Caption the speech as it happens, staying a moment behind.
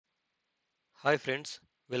Hi friends,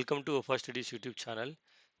 welcome to WafaStudies YouTube channel.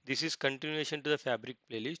 This is continuation to the Fabric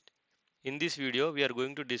playlist. In this video, we are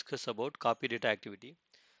going to discuss about copy data activity.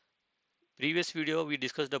 Previous video, we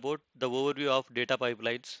discussed about the overview of data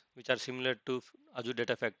pipelines, which are similar to Azure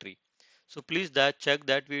Data Factory. So please check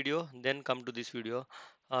that video, then come to this video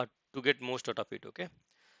to get most out of it. Okay.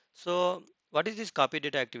 So what is this copy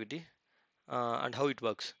data activity and how it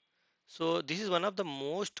works? So this is one of the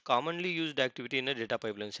most commonly used activity in a data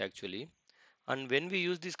pipelines actually. And when we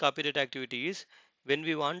use this copy data activity is when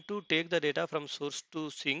we want to take the data from source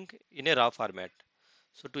to sink in a raw format.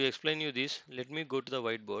 So to explain you this, let me go to the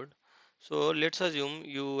whiteboard. So let's assume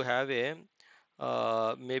you have a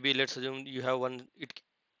maybe let's assume you have it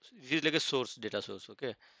is like a source data source.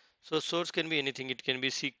 Okay, so source can be anything. It can be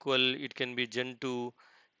SQL, it can be Gen2,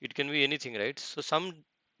 it can be anything, right? So some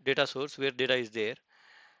data source where data is there,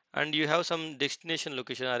 and you have some destination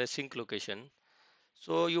location or a sink location.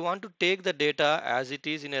 So you want to take the data as it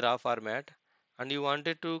is in a raw format and you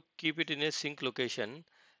wanted to keep it in a sync location.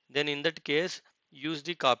 Then in that case, use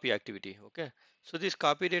the copy activity. Okay. So this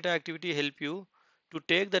copy data activity help you to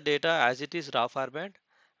take the data as it is raw format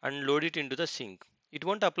and load it into the sync. It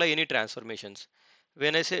won't apply any transformations.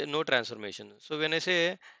 When I say no transformation, so when I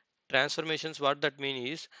say transformations, what that mean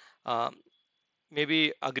is uh,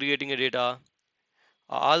 maybe aggregating a data,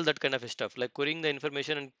 all that kind of stuff like querying the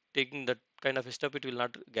information and taking that kind of stuff, it will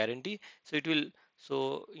not guarantee. So it will,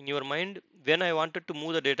 so in your mind, when I wanted to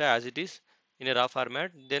move the data as it is in a raw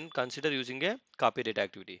format, then consider using a copy data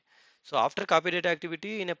activity. So after copy data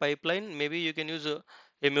activity in a pipeline, maybe you can use a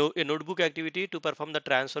notebook activity to perform the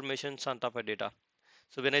transformations on top of data.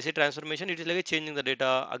 So when I say transformation, it is like changing the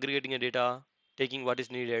data, aggregating a data, taking what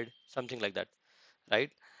is needed, something like that,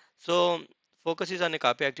 right? So focus is on a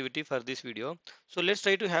copy activity for this video. So let's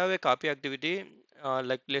try to have a copy activity,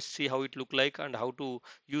 like let's see how it look like and how to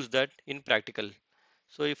use that in practical.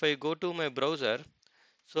 So if I go to my browser,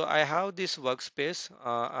 so I have this workspace,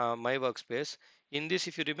 my workspace. In this,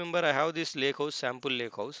 if you remember, I have this lakehouse, sample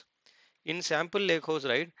lakehouse. In sample lakehouse,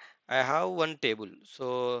 right, I have one table.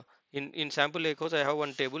 So in sample lakehouse, I have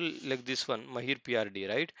one table like this one, Mahir PRD,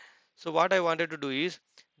 right? So what I wanted to do is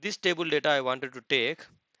this table data I wanted to take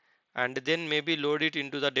and then maybe load it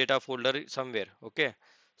into the data folder somewhere. Okay,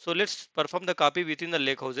 so let's perform the copy within the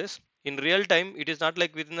lake houses in real time. It is not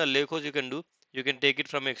like within the lake house you can take it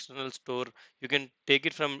from external store, you can take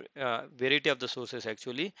it from variety of the sources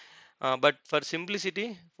actually, but for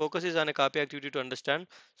simplicity focus is on a copy activity to understand.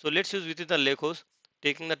 So let's use within the lake house,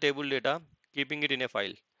 taking the table data, keeping it in a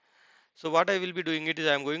file. So what I will be doing it is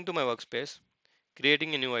I am going to my workspace,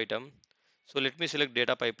 creating a new item. So let me select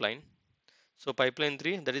data pipeline. So pipeline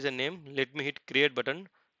 3, that is a name. Let me hit create button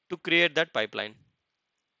to create that pipeline.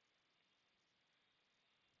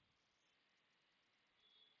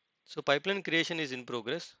 So pipeline creation is in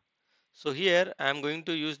progress. So here I am going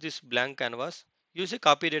to use this blank canvas, use a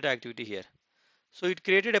copy data activity here. So it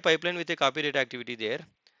created a pipeline with a copy data activity there.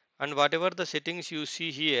 And whatever the settings you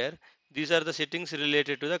see here, these are the settings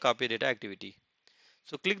related to the copy data activity.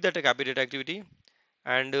 So click that copy data activity,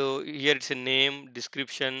 and here it's a name,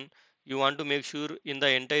 description. You want to make sure in the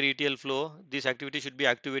entire ETL flow this activity should be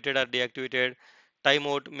activated or deactivated.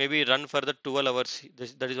 Timeout maybe run for the 12 hours.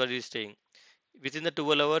 That is what it is saying. Within the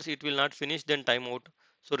 12 hours it will not finish, then timeout.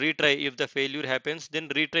 So retry. If the failure happens, then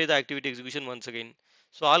retry the activity execution once again.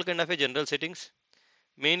 So all kind of a general settings,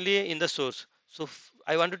 mainly in the source. So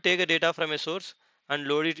I want to take a data from a source and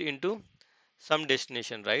load it into some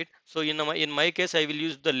destination, right? So in my case I will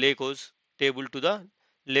use the lakehouse table to the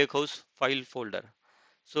lakehouse file folder.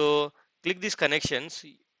 So click these connections.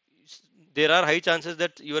 There are high chances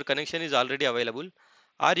that your connection is already available,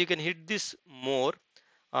 or you can hit this more.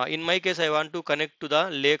 In my case I want to connect to the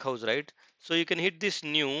lake house, right? So you can hit this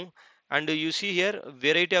new, and you see here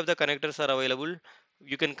variety of the connectors are available.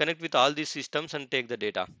 You can connect with all these systems and take the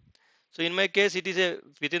data. So in my case it is a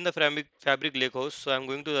within the fabric lake house. So I'm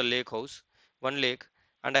going to the lake house, one lake,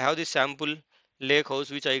 and I have this sample lake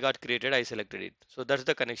house which I got created. I selected it. So that's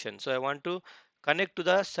the connection. So I want to connect to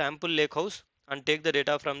the sample lake house and take the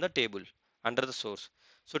data from the table under the source.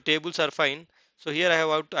 So tables are fine. So here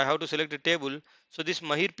I have to select a table. So this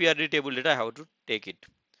Mahir PRD table data I have to take it.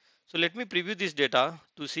 So let me preview this data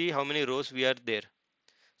to see how many rows we are there.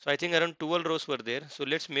 So I think around 12 rows were there. So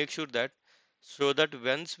let's make sure that, so that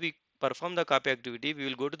once we perform the copy activity, we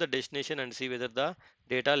will go to the destination and see whether the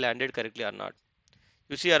data landed correctly or not.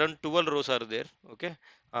 You see around 12 rows are there. Okay.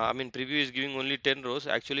 I mean preview is giving only 10 rows.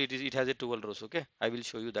 Actually it has a 12 rows. Okay. I will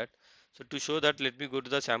show you that. So to show that, let me go to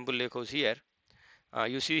the sample lakehouse here.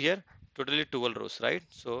 You see here totally 12 rows, right?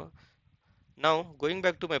 So now going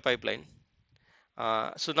back to my pipeline,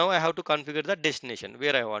 So now I have to configure the destination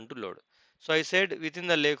where I want to load. So I said within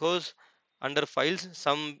the lakehouse under files,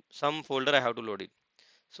 some folder I have to load it.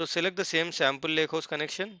 So select the same sample lakehouse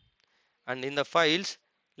connection, and in the files,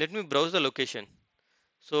 let me browse the location.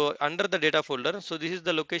 So under the data folder, so this is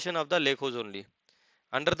the location of the lakehouse only.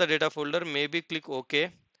 Under the data folder, maybe click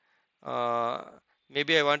OK. Uh,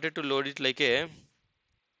 Maybe I wanted to load it like a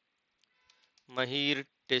mahir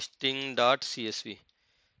testing.csv.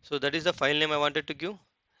 So that is the file name I wanted to give.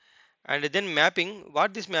 And then mapping,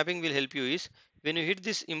 what this mapping will help you is when you hit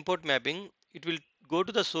this import mapping, it will go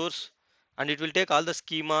to the source and it will take all the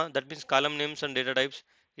schema, that means column names and data types.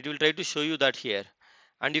 It will try to show you that here,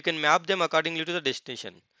 and you can map them accordingly to the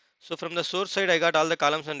destination. So from the source side I got all the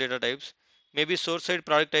columns and data types. Maybe source side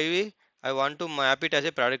product ID, I want to map it as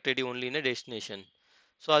a product ID only in a destination.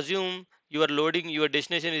 So assume you are loading, your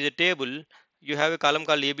destination is a table, you have a column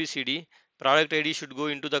called ABCD, product ID should go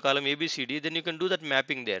into the column ABCD, then you can do that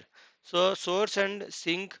mapping there. So source and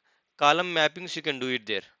sync column mappings you can do it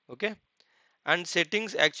there. Okay, and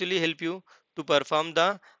settings actually help you to perform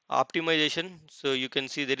the optimization. So you can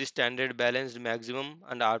see there is standard, balanced, maximum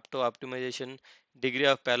and auto optimization, degree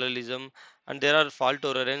of parallelism, and there are fault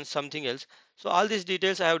tolerance, something else. So all these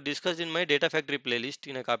details I have discussed in my data factory playlist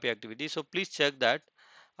in a copy activity, so please check that.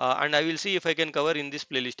 And I will see if I can cover in this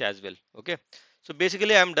playlist as well. Okay, so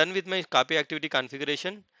basically I am done with my copy activity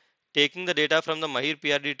configuration, taking the data from the Mahir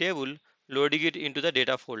PRD table, loading it into the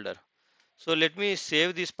data folder. So let me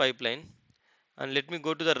save this pipeline and let me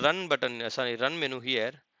go to the run button, run menu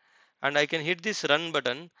here, and I can hit this run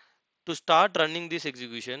button to start running this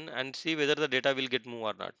execution and see whether the data will get moved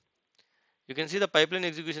or not. You can see the pipeline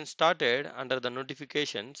execution started under the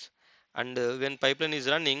notifications, and when pipeline is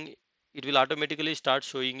running, it will automatically start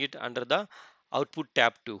showing it under the output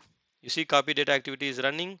tab too. You see copy data activity is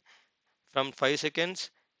running from 5 seconds,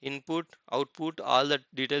 input, output, all the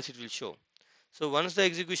details it will show. So once the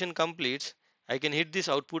execution completes, I can hit this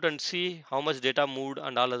output and see how much data moved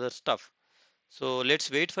and all other stuff. So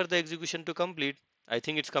let's wait for the execution to complete. I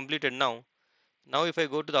think it's completed now. Now if I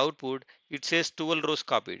go to the output, it says 12 rows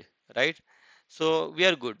copied, right? So we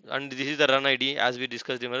are good. And this is the run ID as we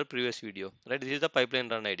discussed in our previous video, right? This is the pipeline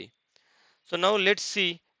run ID. So now let's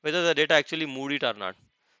see whether the data actually moved it or not,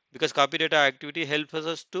 because copy data activity helps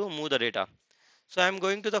us to move the data. So I am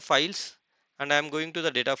going to the files and I am going to the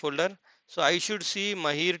data folder. So I should see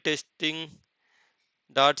Mahir testing.csv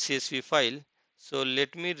file. So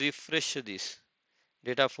let me refresh this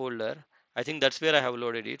data folder. I think that's where I have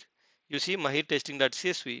loaded it. You see Mahir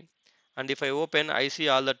testing.csv, and if I open, I see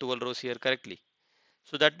all the 12 rows here correctly.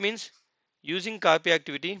 So that means using copy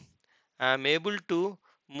activity, I am able to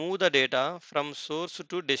move the data from source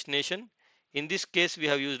to destination. In this case, we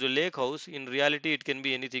have used a lake house. In reality, it can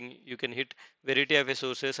be anything. You can hit variety of a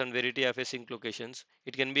sources and variety of a sync locations.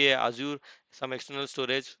 It can be a Azure, some external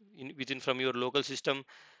storage within from your local system.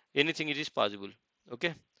 Anything it is possible.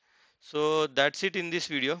 Okay. So that's it in this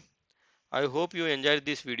video. I hope you enjoyed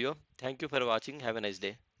this video. Thank you for watching. Have a nice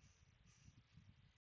day.